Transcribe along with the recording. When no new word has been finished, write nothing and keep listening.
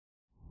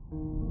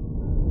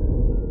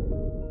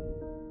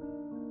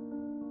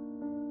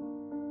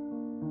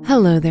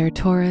Hello there,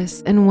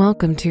 Taurus, and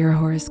welcome to your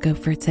horoscope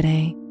for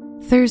today,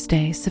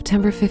 Thursday,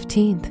 September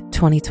 15th,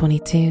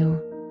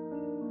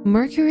 2022.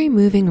 Mercury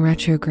moving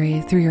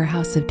retrograde through your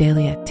house of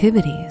daily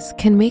activities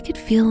can make it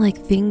feel like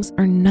things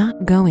are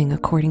not going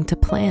according to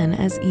plan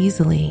as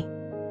easily.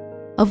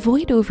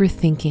 Avoid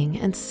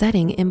overthinking and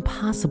setting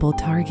impossible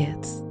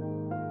targets.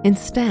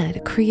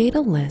 Instead, create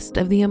a list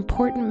of the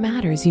important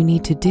matters you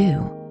need to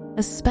do,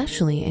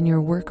 especially in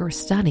your work or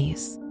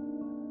studies.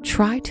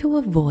 Try to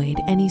avoid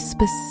any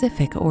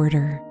specific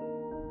order.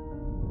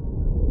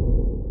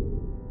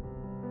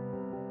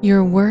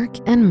 Your work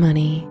and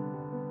money.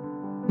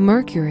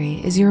 Mercury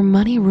is your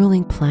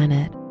money-ruling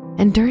planet,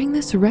 and during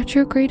this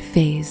retrograde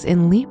phase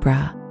in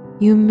Libra,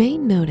 you may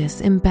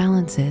notice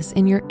imbalances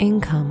in your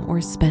income or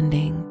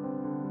spending.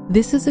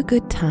 This is a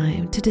good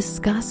time to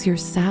discuss your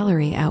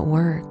salary at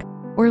work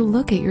or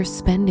look at your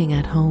spending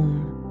at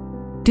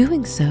home.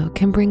 Doing so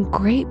can bring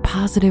great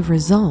positive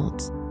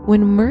results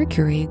when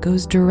Mercury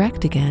goes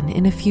direct again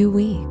in a few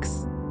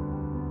weeks.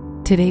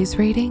 Today's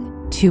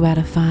rating, 2 out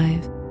of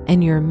 5,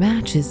 and your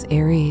match is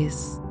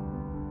Aries.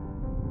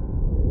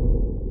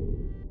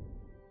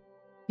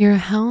 Your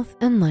health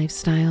and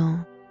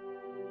lifestyle.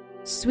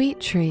 Sweet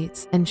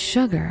treats and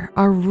sugar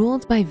are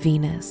ruled by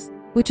Venus,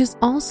 which is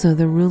also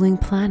the ruling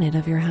planet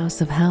of your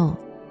house of health.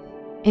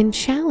 In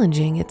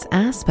challenging its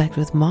aspect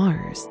with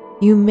Mars,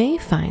 you may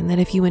find that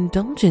if you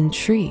indulge in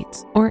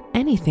treats or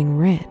anything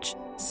rich,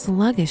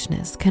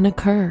 sluggishness can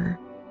occur.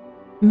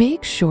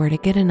 Make sure to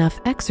get enough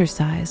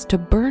exercise to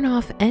burn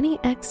off any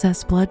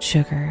excess blood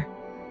sugar.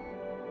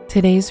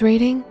 Today's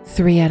rating,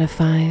 3 out of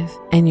 5,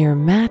 and your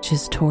match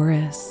is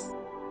Taurus.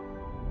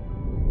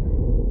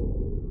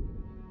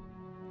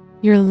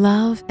 Your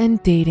love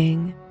and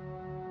dating.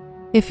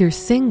 If you're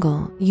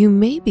single, you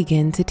may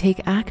begin to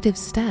take active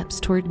steps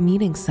toward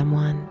meeting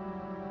someone.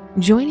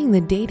 Joining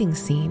the dating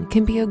scene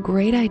can be a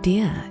great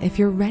idea if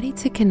you're ready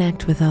to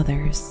connect with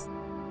others.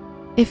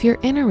 If you're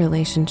in a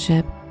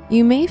relationship,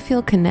 you may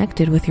feel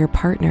connected with your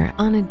partner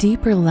on a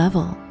deeper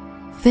level,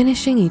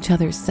 finishing each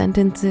other's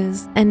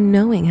sentences and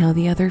knowing how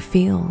the other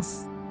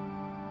feels.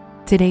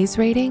 Today's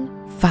rating,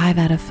 5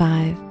 out of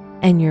 5,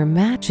 and your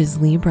match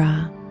is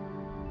Libra.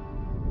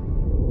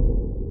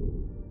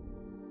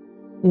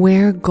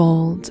 Wear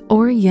gold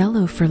or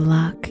yellow for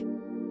luck.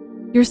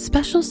 Your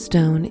special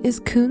stone is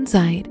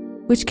kunzite,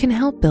 which can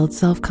help build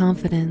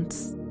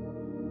self-confidence.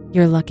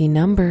 Your lucky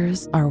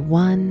numbers are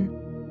 1,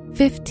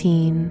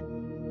 15,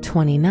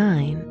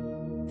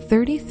 29,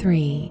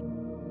 33,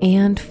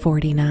 and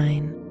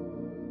 49.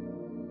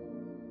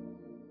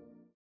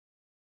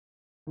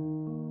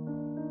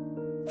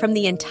 From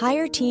the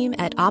entire team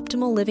at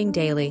Optimal Living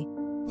Daily,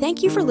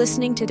 thank you for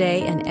listening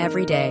today and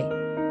every day.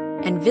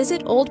 And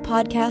visit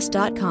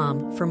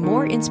oldpodcast.com for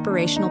more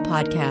inspirational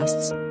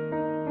podcasts.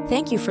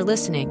 Thank you for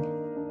listening.